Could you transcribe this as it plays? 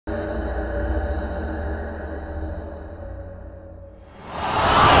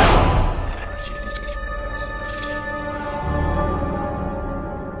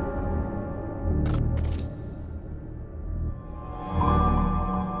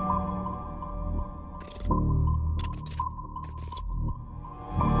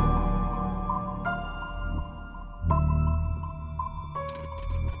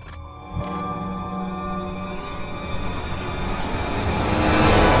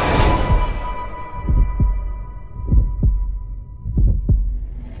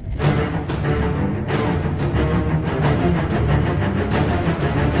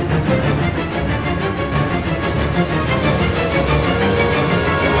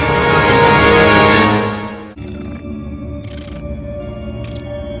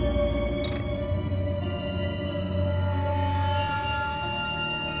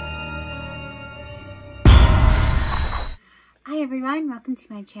welcome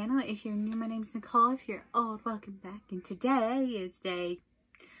to my channel. If you're new, my name's Nicole. If you're old, welcome back. And today is day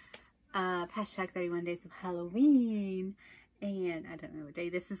hashtag 31 days of Halloween, and I don't know what day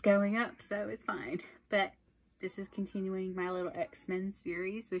this is going up, so it's fine. But this is continuing my little X-Men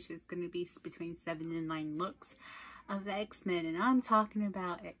series, which is going to be between 7 and 9 looks of the X-Men, and I'm talking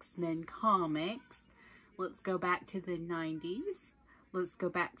about X-Men comics. Let's go back to the 90s. Let's go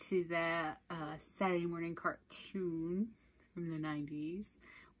back to the Saturday morning cartoon from the 90s,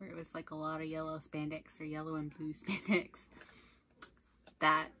 where it was like a lot of yellow spandex or yellow and blue spandex.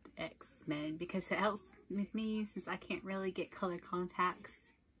 That X-Men, because it helps with me since I can't really get color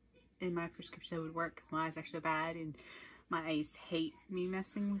contacts in my prescription. It would work because my eyes are so bad and my eyes hate me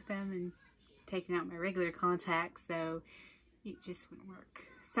messing with them and taking out my regular contacts, so it just wouldn't work.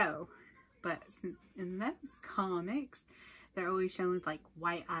 So, but since in those comics they're always shown with like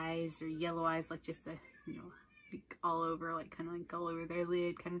white eyes or yellow eyes, like just a, you know, like all over, like kind of like all over their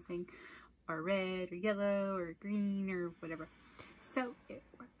lid kind of thing, or red or yellow or green or whatever. So it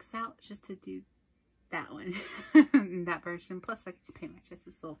works out just to do that one, that version. Plus I get to paint my chest.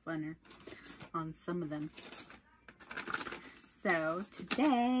 It's a little funner on some of them. So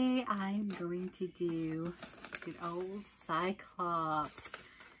today I'm going to do good old Cyclops,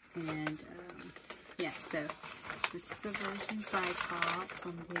 and yeah, so this is the version Cyclops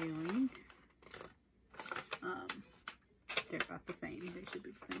I'm doing. They're about the same. They should be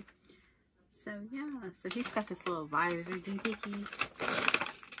the same. So yeah, so he's got this little visor doohickey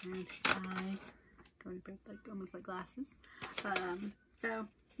around his eyes, going to like almost like glasses. So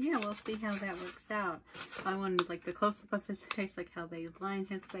yeah, we'll see how that works out. I wanted like the close up of his face, like how they line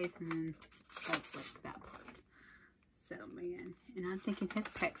his face, and then that's like that part. So man, and I'm thinking his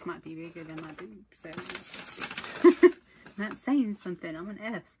pecs might be bigger than my boobs. So not saying something. I'm an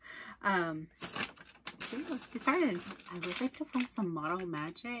F. So let's get started. I would like to find some model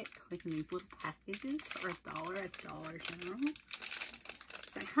magic, like in these little packages for $1 at Dollar General.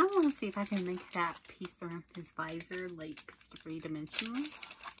 So I kind of want to see if I can make that piece around his visor like 3-dimensional.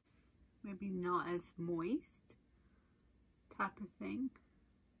 Maybe not as moist type of thing.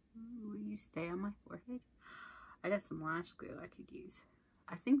 Will you stay on my forehead? I got some lash glue I could use.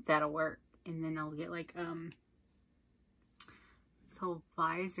 I think that'll work. And then I'll get like this whole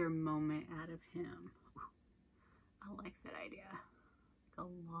visor moment out of him. I like that idea. Like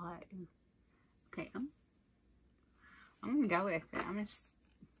a lot. Okay, I'm gonna go with it. I'm just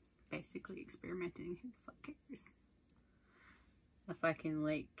basically experimenting. Who the fuck cares? If I can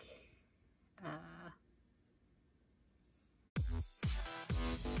like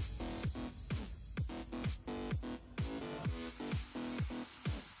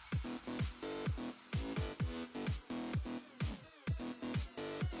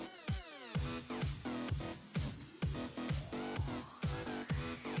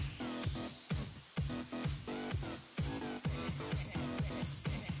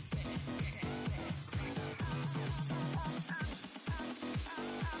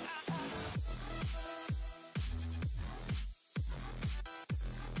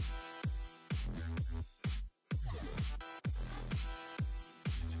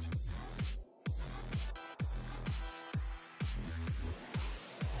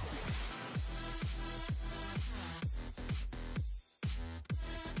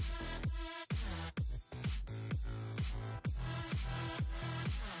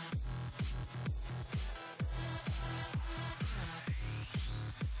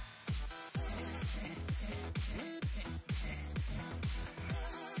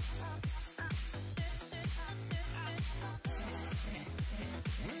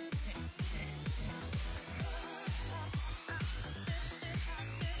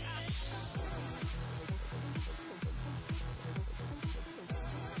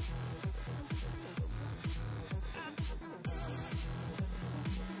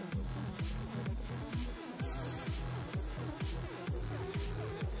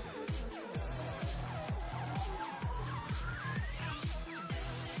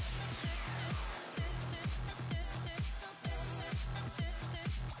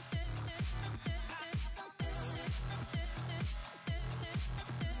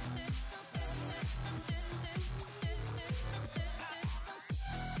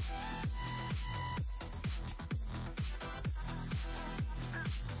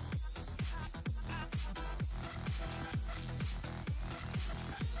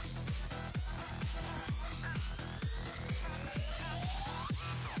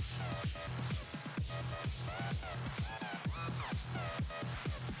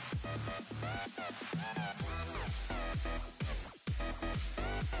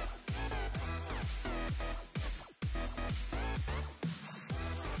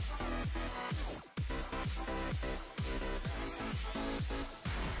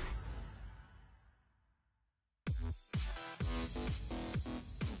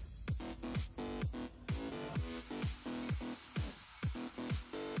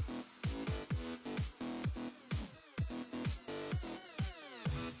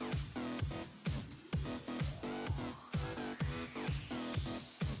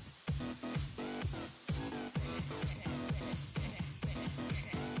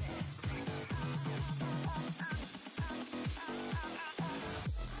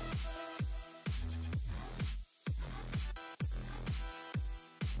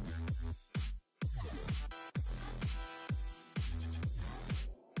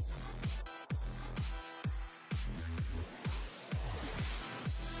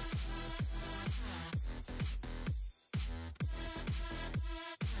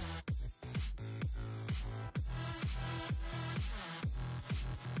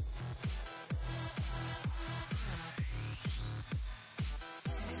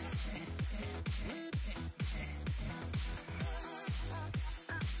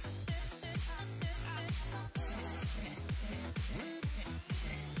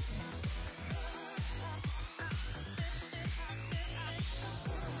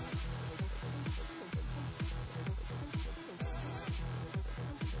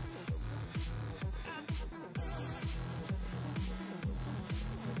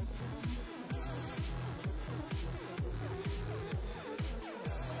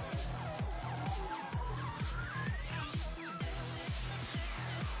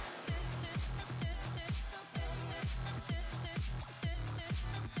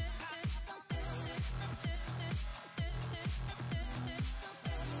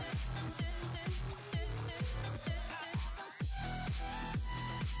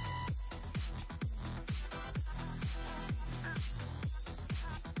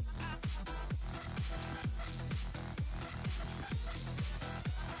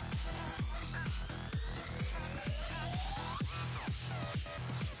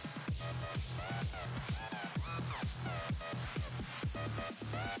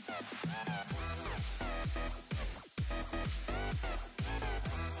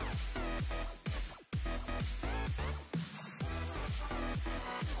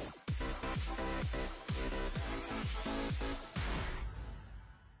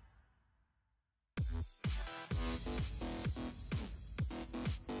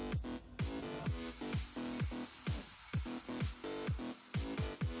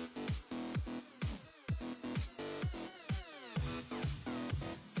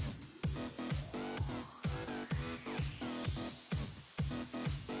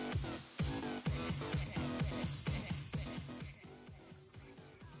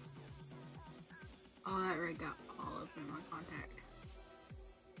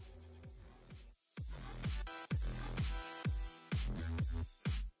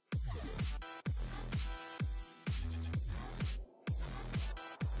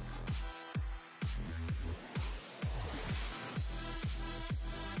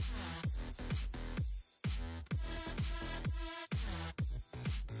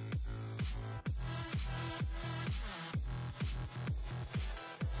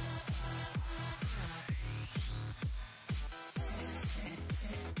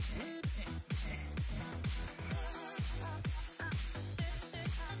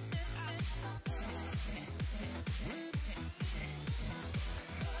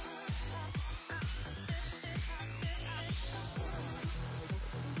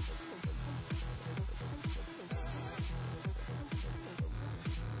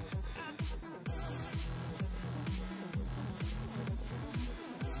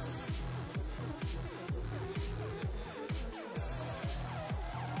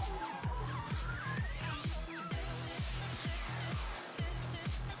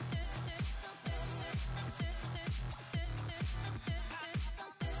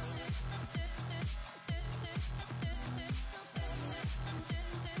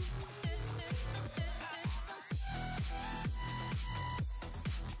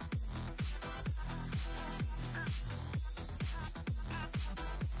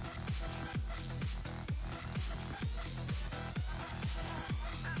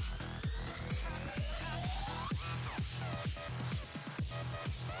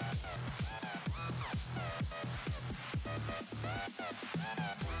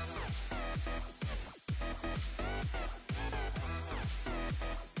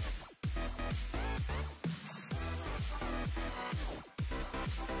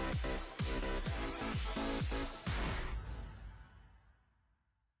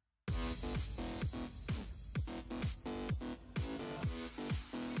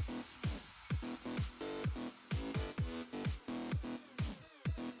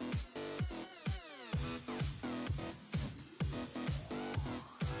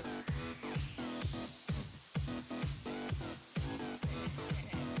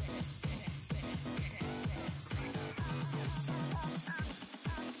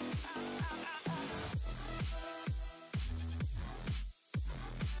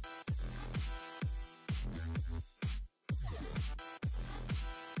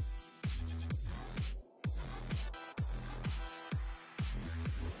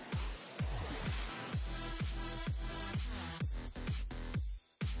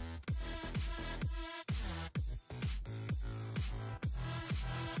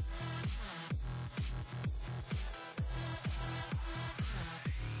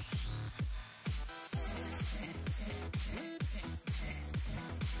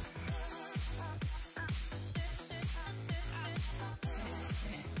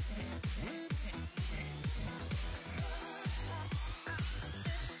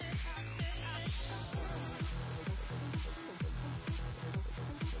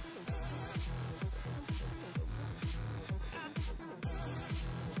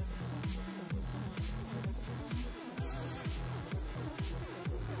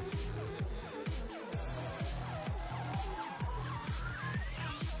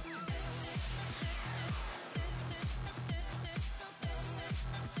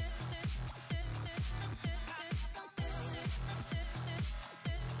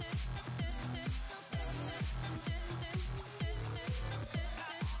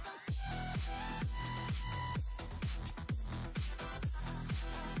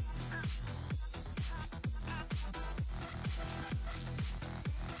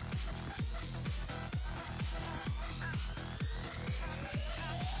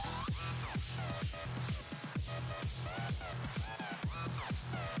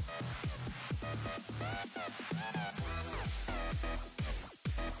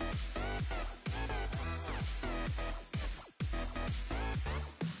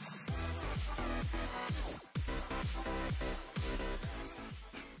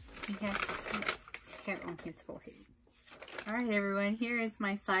Okay. Hair on his forehead. Alright everyone, here is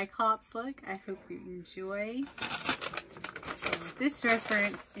my Cyclops look. I hope you enjoy this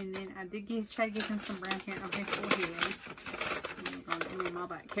reference. And then I did try to give him some brown hair on his forehead. I'm going to do my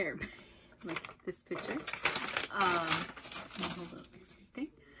back hair like this picture. Hold up.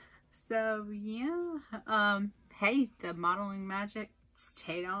 So yeah, hey, the modeling magic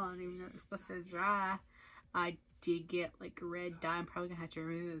stayed on even though it was supposed to dry. I did get like a red dye. I'm probably gonna have to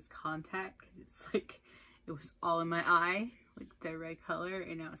remove this contact because it's like it was all in my eye, like the red color,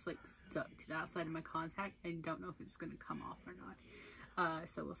 and now it's like stuck to the outside of my contact. I don't know if it's gonna come off or not.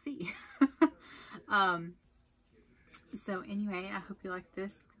 So we'll see. So anyway, I hope you like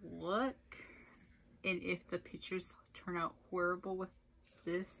this look, and if the pictures turn out horrible with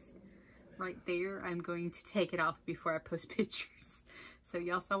this right there, I'm going to take it off before I post pictures. So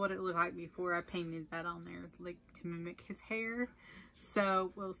y'all saw what it looked like before I painted that on there, like to mimic his hair.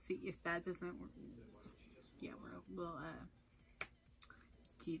 So we'll see if that doesn't work. Yeah, we'll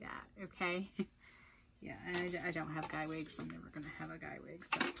do that, okay? Yeah, and I don't have guy wigs, so I'm never gonna have a guy wig,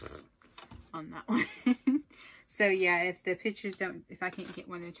 so on that one. So yeah, if the pictures don't, if I can't get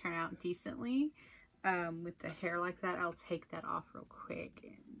one to turn out decently with the hair like that, I'll take that off real quick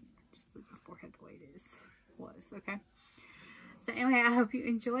and just leave the forehead the way it was, okay? So anyway, I hope you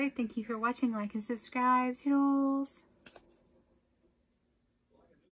enjoyed. Thank you for watching. Like and subscribe. Toodles!